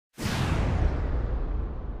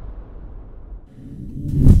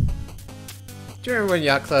Do you remember when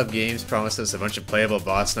Yacht Club Games promised us a bunch of playable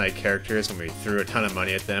boss night characters when we threw a ton of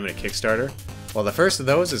money at them in a Kickstarter? Well, the first of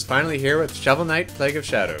those is finally here with Shovel Knight Plague of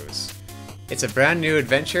Shadows. It's a brand new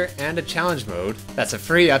adventure and a challenge mode that's a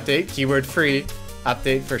free update, keyword free,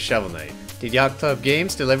 update for Shovel Knight. Did Yacht Club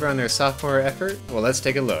Games deliver on their sophomore effort? Well, let's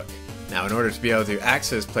take a look. Now, in order to be able to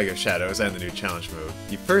access Plague of Shadows and the new challenge mode,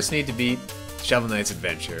 you first need to beat Shovel Knight's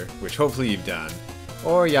adventure, which hopefully you've done,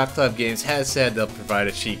 or Yacht Club Games has said they'll provide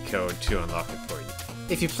a cheat code to unlock it for you.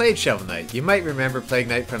 If you played Shovel Knight, you might remember Plague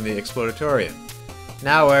Knight from the Explodatorium.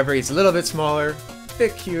 Now, however, he's a little bit smaller, a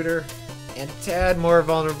bit cuter, and a tad more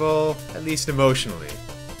vulnerable, at least emotionally.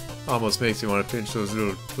 Almost makes you want to pinch those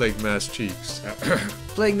little Plague Mask cheeks.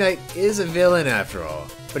 Plague Knight is a villain after all,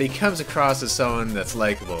 but he comes across as someone that's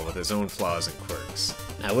likable with his own flaws and quirks.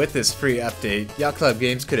 Now with this free update, Yacht Club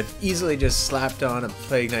Games could have easily just slapped on a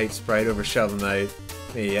Plague Knight sprite over Shovel Knight,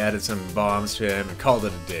 maybe added some bombs to him and called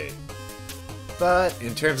it a day. But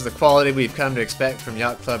in terms of the quality we've come to expect from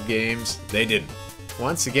Yacht Club Games, they didn't.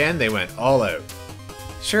 Once again, they went all out.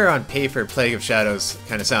 Sure, on paper, Plague of Shadows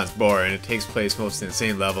kinda sounds boring. It takes place mostly in the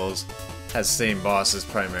same levels, has the same bosses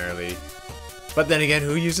primarily. But then again,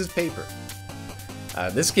 who uses paper?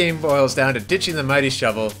 This game boils down to ditching the mighty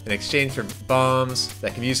shovel in exchange for bombs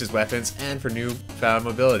that can be used as weapons and for newfound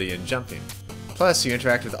mobility and jumping. Plus, you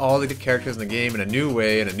interact with all the characters in the game in a new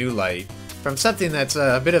way and a new light, from something that's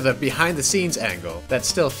a bit of a behind-the-scenes angle that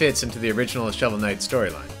still fits into the original Shovel Knight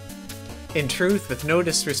storyline. In truth, with no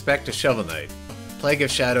disrespect to Shovel Knight, Plague of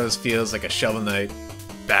Shadows feels like a Shovel Knight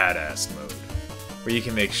badass mode, where you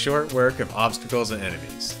can make short work of obstacles and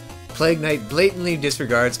enemies. Plague Knight blatantly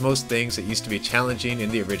disregards most things that used to be challenging in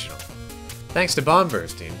the original. Thanks to bomb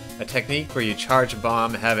bursting, a technique where you charge a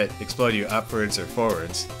bomb and have it explode you upwards or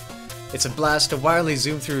forwards, it's a blast to wildly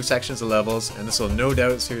zoom through sections of levels, and this will no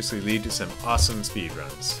doubt seriously lead to some awesome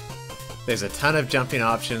speedruns. There's a ton of jumping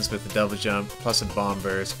options with the double jump plus a bomb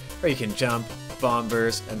burst, or you can jump, bomb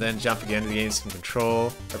burst, and then jump again to gain some control,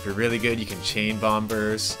 or if you're really good you can chain bomb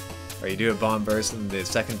burst, or you do a bomb burst and the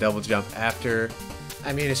second double jump after.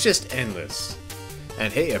 I mean, it's just endless.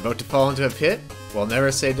 And hey, about to fall into a pit? Well,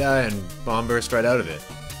 never say die and bomb burst right out of it.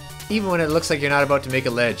 Even when it looks like you're not about to make a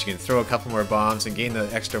ledge, you can throw a couple more bombs and gain the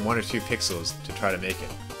extra 1 or 2 pixels to try to make it.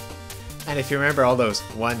 And if you remember all those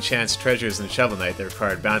one-chance treasures in Shovel Knight that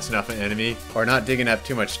required bouncing off an enemy or not digging up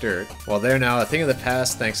too much dirt, well, they're now a thing of the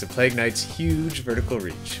past thanks to Plague Knight's huge vertical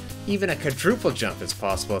reach. Even a quadruple jump is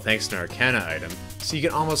possible thanks to an Arcana item, so you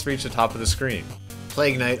can almost reach the top of the screen.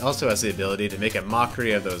 Plague Knight also has the ability to make a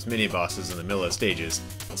mockery of those mini-bosses in the middle of stages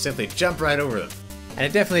and simply jump right over them. And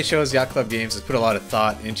it definitely shows Yacht Club Games has put a lot of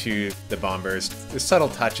thought into the bomb burst. There's subtle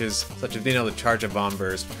touches, such as being able to charge a bomb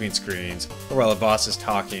burst between screens, or while a boss is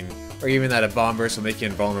talking, or even that a bomb burst will make you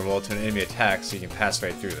invulnerable to an enemy attack so you can pass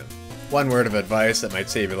right through them. One word of advice that might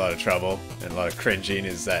save you a lot of trouble, and a lot of cringing,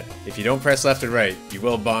 is that if you don't press left or right, you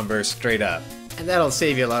will bomb burst straight up, and that'll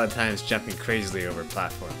save you a lot of times jumping crazily over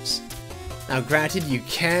platforms. Now granted, you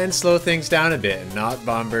can slow things down a bit and not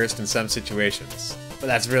bomb burst in some situations, but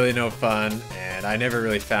that's really no fun, and I never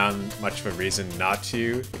really found much of a reason not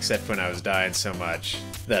to, except when I was dying so much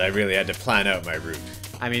that I really had to plan out my route.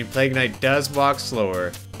 I mean, Plague Knight does walk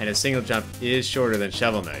slower, and his single jump is shorter than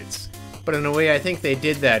Shovel Knight's, but in a way I think they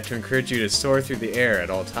did that to encourage you to soar through the air at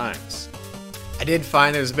all times. I did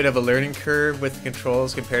find there was a bit of a learning curve with the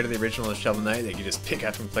controls compared to the original Shovel Knight that you just pick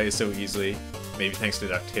up and play so easily, maybe thanks to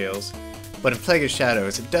DuckTales. But in Plague of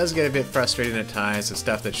Shadows, it does get a bit frustrating at times with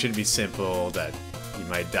stuff that should be simple, that you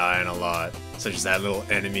might die on a lot, such as that little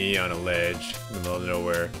enemy on a ledge in the middle of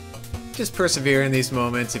nowhere. Just persevere in these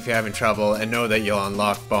moments if you're having trouble, and know that you'll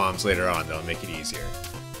unlock bombs later on that'll make it easier.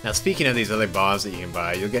 Now speaking of these other bombs that you can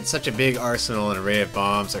buy, you'll get such a big arsenal and array of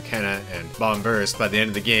bombs, Arcana, and bomb burst by the end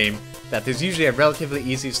of the game that there's usually a relatively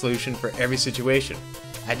easy solution for every situation.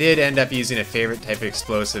 I did end up using a favorite type of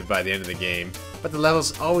explosive by the end of the game, but the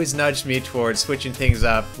levels always nudged me towards switching things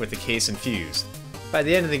up with the case and fuse. By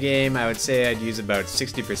the end of the game, I would say I'd use about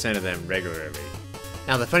 60% of them regularly.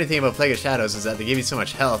 Now the funny thing about Plague of Shadows is that they give you so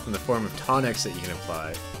much health in the form of tonics that you can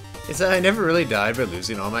apply, is that I never really died by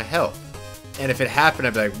losing all my health. And if it happened,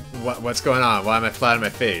 I'd be like, what's going on? Why am I flat on my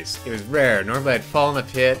face? It was rare. Normally I'd fall in a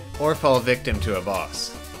pit or fall victim to a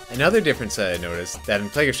boss. Another difference that I noticed, that in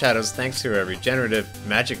Plague of Shadows, thanks to a regenerative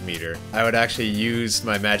magic meter, I would actually use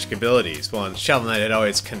my magic abilities, while in Shovel Knight I'd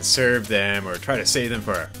always conserve them or try to save them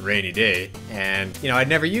for a rainy day, and, I'd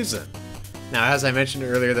never use them. Now, as I mentioned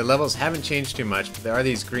earlier, the levels haven't changed too much, but there are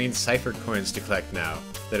these green cipher coins to collect now,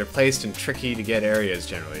 that are placed in tricky to get areas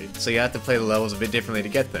generally, so you have to play the levels a bit differently to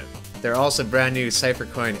get them. There are also brand new cipher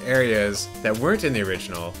coin areas that weren't in the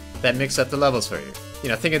original, that mix up the levels for you. You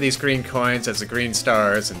know, think of these green coins as the green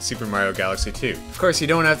stars in Super Mario Galaxy 2. Of course, you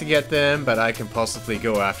don't have to get them, but I compulsively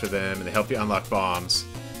go after them, and they help you unlock bombs.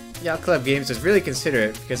 Yacht Club Games is really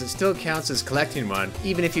considerate because it still counts as collecting one,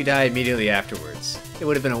 even if you die immediately afterwards. It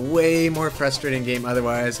would have been a way more frustrating game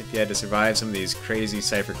otherwise if you had to survive some of these crazy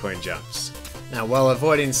Cypher Coin jumps. Now, while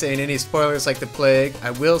avoiding saying any spoilers like the Plague,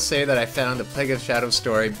 I will say that I found the Plague of Shadows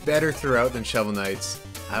story better throughout than Shovel Knight's.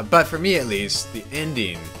 But for me at least, the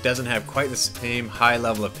ending doesn't have quite the same high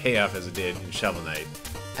level of payoff as it did in Shovel Knight.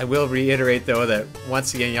 I will reiterate though that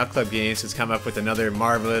once again Yacht Club Games has come up with another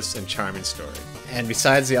marvelous and charming story. And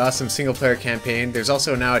besides the awesome single player campaign, there's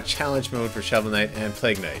also now a challenge mode for Shovel Knight and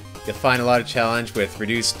Plague Knight. You'll find a lot of challenge with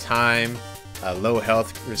reduced time, low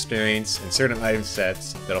health restraints, and certain item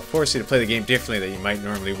sets that'll force you to play the game differently than you might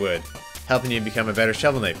normally would, helping you become a better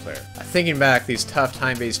Shovel Knight player. Thinking back, these tough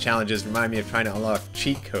time-based challenges remind me of trying to unlock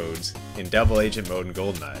cheat codes in Double Agent mode in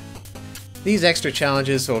GoldenEye. These extra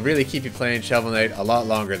challenges will really keep you playing Shovel Knight a lot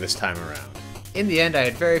longer this time around. In the end, I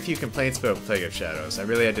had very few complaints about Plague of Shadows. I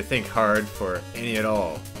really had to think hard for any at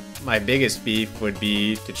all. My biggest beef would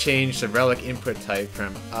be to change the relic input type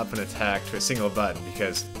from up and attack to a single button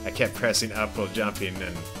because I kept pressing up while jumping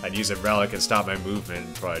and I'd use a relic and stop my movement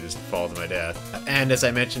and probably just fall to my death. And as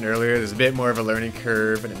I mentioned earlier, there's a bit more of a learning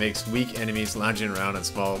curve and it makes weak enemies lounging around on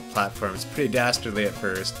small platforms pretty dastardly at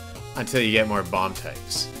first until you get more bomb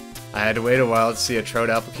types. I had to wait a while to see a Trout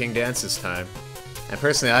Apple King dance this time. And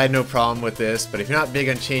personally, I had no problem with this, but if you're not big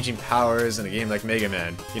on changing powers in a game like Mega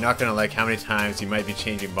Man, you're not going to like how many times you might be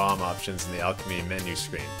changing bomb options in the Alchemy menu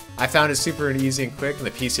screen. I found it super easy and quick in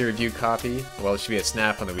the PC review copy, while it should be a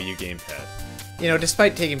snap on the Wii U gamepad. You know,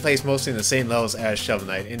 despite taking place mostly in the same levels as Shovel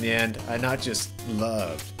Knight, in the end, I not just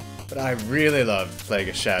loved, but I really loved Plague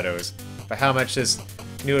of Shadows, for how much this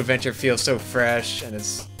new adventure feels so fresh, and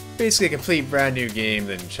it's basically a complete brand new game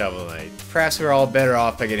than Shovel Knight. Perhaps we're all better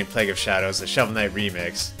off by getting Plague of Shadows, the Shovel Knight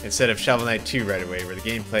remix, instead of Shovel Knight 2 right away, where the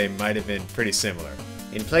gameplay might have been pretty similar.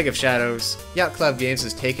 In Plague of Shadows, Yacht Club Games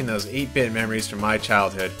has taken those 8-bit memories from my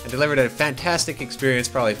childhood and delivered a fantastic experience,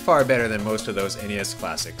 probably far better than most of those NES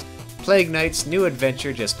classics. Plague Knight's new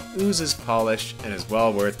adventure just oozes polish and is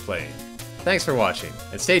well worth playing. Thanks for watching,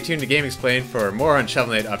 and stay tuned to GameXplain for more on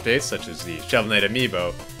Shovel Knight updates such as the Shovel Knight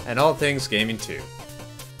Amiibo and all things gaming too.